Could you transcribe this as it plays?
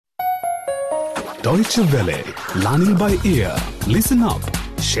Deutsche Welle, learning by ear. Listen up,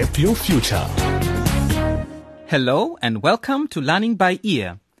 shape your future. Hello and welcome to Learning by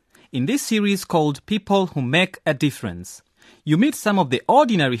Ear. In this series called People Who Make a Difference, you meet some of the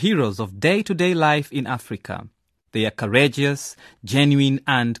ordinary heroes of day-to-day life in Africa. They are courageous, genuine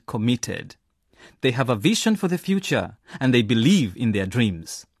and committed. They have a vision for the future and they believe in their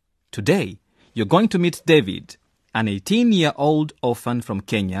dreams. Today, you're going to meet David, an 18-year-old orphan from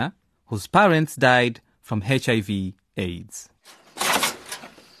Kenya whose parents died from HIV/AIDS.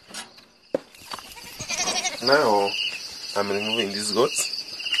 Now, I'm removing these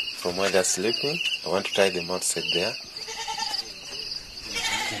goats from where they're sleeping. I want to tie them outside there.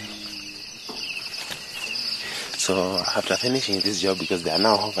 So after finishing this job, because they are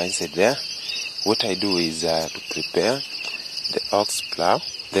now over inside there, what I do is to prepare the ox plow.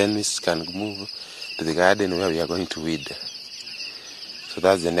 Then we can move to the garden where we are going to weed. So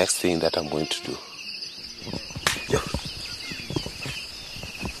that's the next thing that I'm going to do.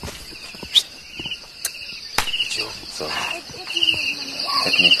 So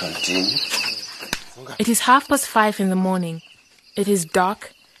let me continue. It is 5:30 in the morning. It is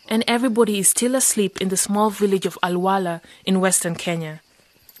dark and everybody is still asleep in the small village of Alwala in western Kenya.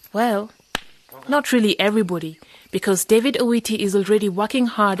 Well, not really everybody, because David Owiti is already working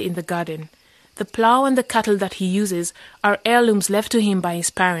hard in the garden. The plow and the cattle that he uses are heirlooms left to him by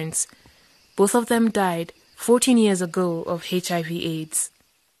his parents. Both of them died 14 years ago of HIV/AIDS.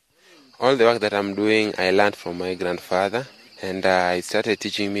 All the work that I'm doing, I learned from my grandfather, and he started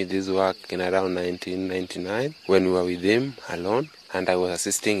teaching me this work in around 1999 when we were with him alone, and I was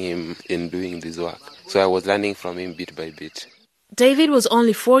assisting him in doing this work. So I was learning from him bit by bit. David was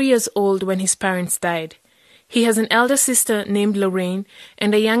only 4 years old when his parents died. He has an elder sister named Lorraine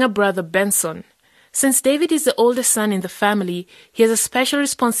and a younger brother, Benson. Since David is the oldest son in the family, he has a special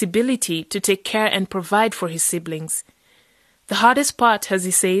responsibility to take care and provide for his siblings. The hardest part, as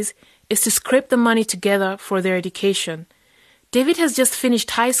he says, is to scrape the money together for their education. David has just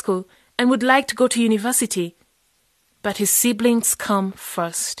finished high school and would like to go to university. But his siblings come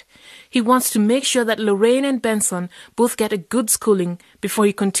first. He wants to make sure that Lorraine and Benson both get a good schooling before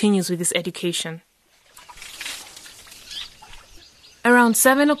he continues with his education. Around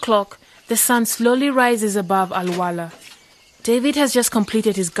 7 o'clock, the sun slowly rises above Alwala. David has just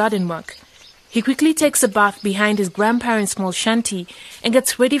completed his garden work. He quickly takes a bath behind his grandparents' small shanty and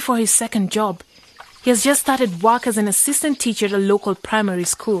gets ready for his second job. He has just started work as an assistant teacher at a local primary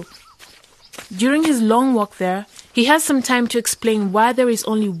school. During his long walk there, he has some time to explain why there is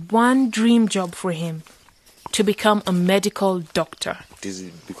only one dream job for him: to become a medical doctor. It is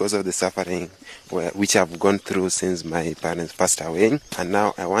because of the suffering which I've gone through since my parents passed away. And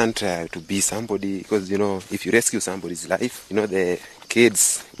now I want to be somebody, because, if you rescue somebody's life, the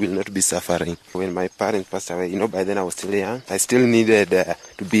kids will not be suffering. When my parents passed away, by then I was still young. I still needed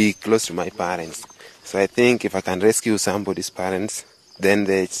to be close to my parents. So I think if I can rescue somebody's parents, then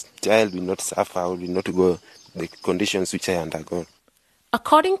the child will not suffer, will not go the conditions which I undergo.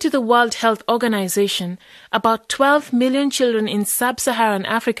 According to the World Health Organization, about 12 million children in sub-Saharan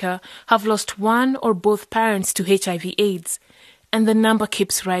Africa have lost one or both parents to HIV/AIDS, and the number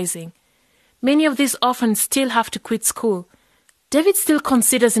keeps rising. Many of these orphans still have to quit school. David still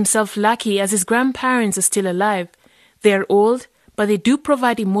considers himself lucky as his grandparents are still alive. They are old, but they do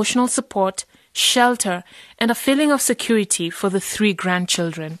provide emotional support, shelter, and a feeling of security for the 3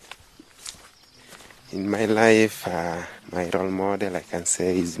 grandchildren. In my life, my role model, I can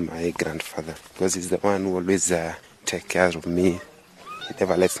say, is my grandfather, because he's the one who always takes care of me. He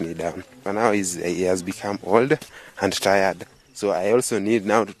never lets me down. But now he has become old and tired, so I also need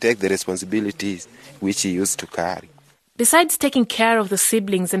now to take the responsibilities which he used to carry. Besides taking care of the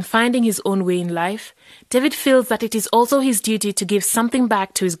siblings and finding his own way in life, David feels that it is also his duty to give something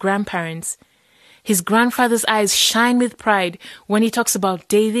back to his grandparents. His grandfather's eyes shine with pride when he talks about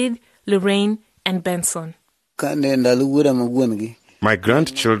David, Lorraine, and Benson. My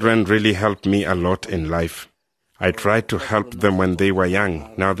grandchildren really helped me a lot in life. I tried to help them when they were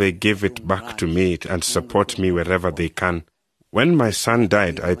young. Now they give it back to me and support me wherever they can. When my son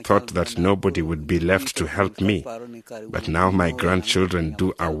died, I thought that nobody would be left to help me. But now my grandchildren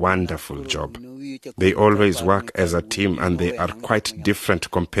do a wonderful job. They always work as a team and they are quite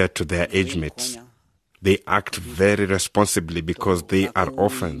different compared to their age mates. They act very responsibly because they are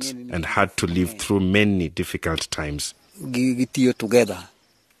orphans and had to live through many difficult times.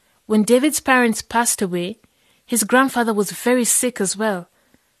 When David's parents passed away, his grandfather was very sick as well.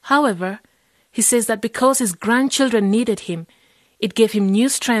 However, he says that because his grandchildren needed him, it gave him new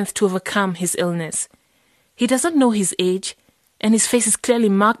strength to overcome his illness. He doesn't know his age, and his face is clearly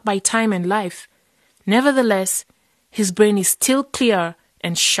marked by time and life. Nevertheless, his brain is still clear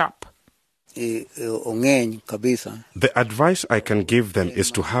and sharp. The advice I can give them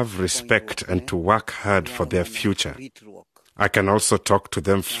is to have respect and to work hard for their future. I can also talk to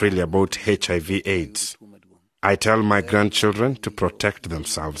them freely about HIV/AIDS. I tell my grandchildren to protect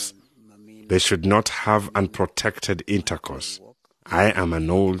themselves. They should not have unprotected intercourse. I am an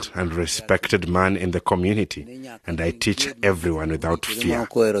old and respected man in the community, and I teach everyone without fear.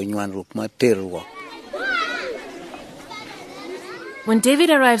 When David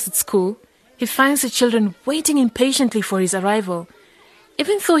arrives at school, he finds the children waiting impatiently for his arrival.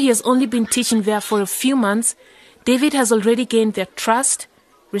 Even though he has only been teaching there for a few months, David has already gained their trust,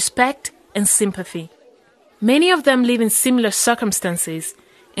 respect, and sympathy. Many of them live in similar circumstances,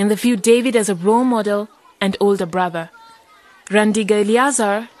 and they view David as a role model and older brother. Randiga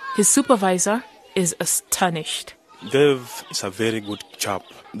Eliazar, his supervisor, is astonished. Dave is a very good chap.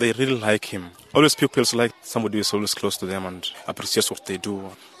 They really like him. Always pupils like somebody who is always close to them and appreciates what they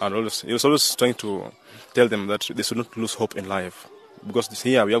do. And he was always trying to tell them that they should not lose hope in life. Because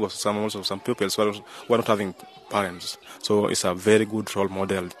here we have some pupils who are not having parents. So it's a very good role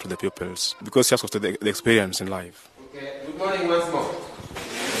model to the pupils because he has got the experience in life. Okay, good morning once more.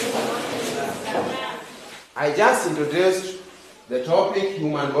 I just introduced the topic,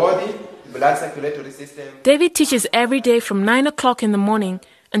 human body, blood circulatory system. David teaches every day from 9 o'clock in the morning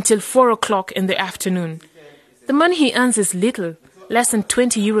until 4 o'clock in the afternoon. The money he earns is little, less than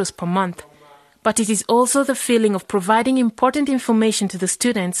 20 euros per month. But it is also the feeling of providing important information to the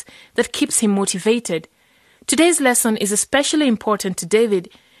students that keeps him motivated. Today's lesson is especially important to David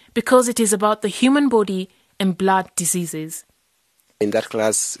because it is about the human body and blood diseases. In that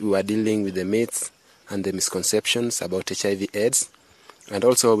class, we were dealing with the myths and the misconceptions about HIV/AIDS. And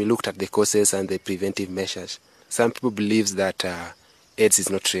also we looked at the causes and the preventive measures. Some people believe that AIDS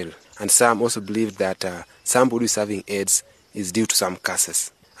is not real. And some also believe that somebody who is having AIDS is due to some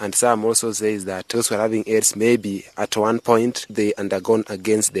curses. And some also says that those who are having AIDS, maybe at one point they undergone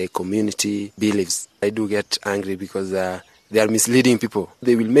against their community beliefs. I do get angry because they are misleading people.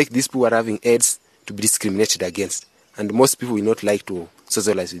 They will make these people who are having AIDS to be discriminated against. And most people will not like to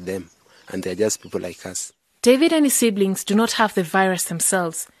socialize with them. And they are just people like us. David and his siblings do not have the virus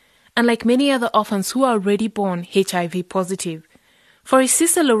themselves, unlike many other orphans who are already born HIV positive. For his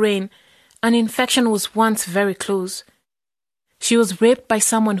sister Lorraine, an infection was once very close. She was raped by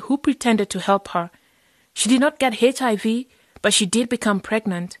someone who pretended to help her. She did not get HIV, but she did become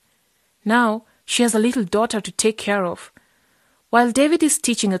pregnant. Now, she has a little daughter to take care of. While David is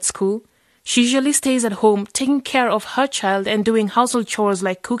teaching at school, she usually stays at home taking care of her child and doing household chores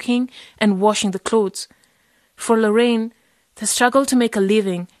like cooking and washing the clothes. For Lorraine, the struggle to make a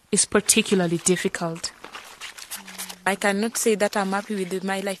living is particularly difficult. I cannot say that I'm happy with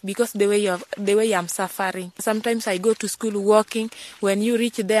my life because the way I'm suffering. Sometimes I go to school walking. When you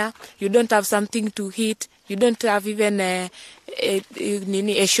reach there, you don't have something to eat. You don't have even a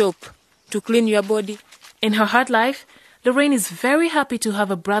shop to clean your body. In her hard life, Lorraine is very happy to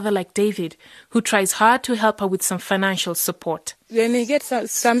have a brother like David who tries hard to help her with some financial support. When I get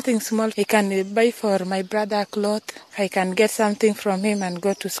something small, I can buy for my brother clothes. I can get something from him and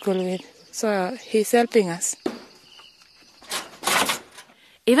go to school with. So he's helping us.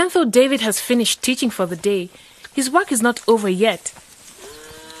 Even though David has finished teaching for the day, his work is not over yet.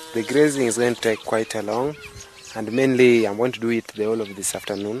 The grazing is going to take quite a long, and mainly I'm going to do it the whole of this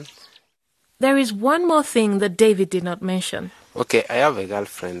afternoon. There is one more thing that David did not mention. Okay, I have a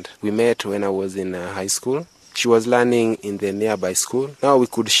girlfriend. We met when I was in high school. She was learning in the nearby school. Now we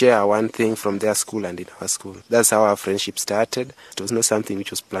could share one thing from their school and in our school. That's how our friendship started. It was not something which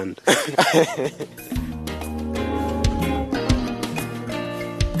was planned.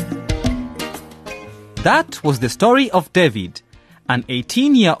 That was the story of David, an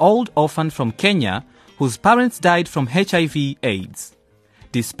 18-year-old orphan from Kenya whose parents died from HIV/AIDS.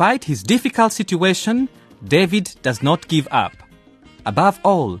 Despite his difficult situation, David does not give up. Above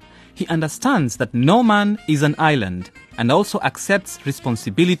all, he understands that no man is an island and also accepts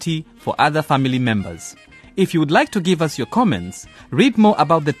responsibility for other family members. If you would like to give us your comments, read more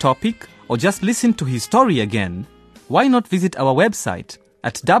about the topic, or just listen to his story again, why not visit our website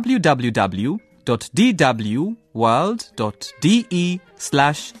at www.dwworld.de/lbe.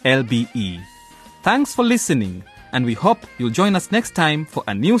 Thanks for listening, and we hope you'll join us next time for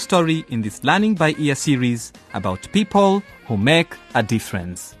a new story in this Learning by Ear series about people who make a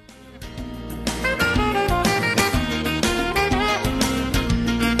difference.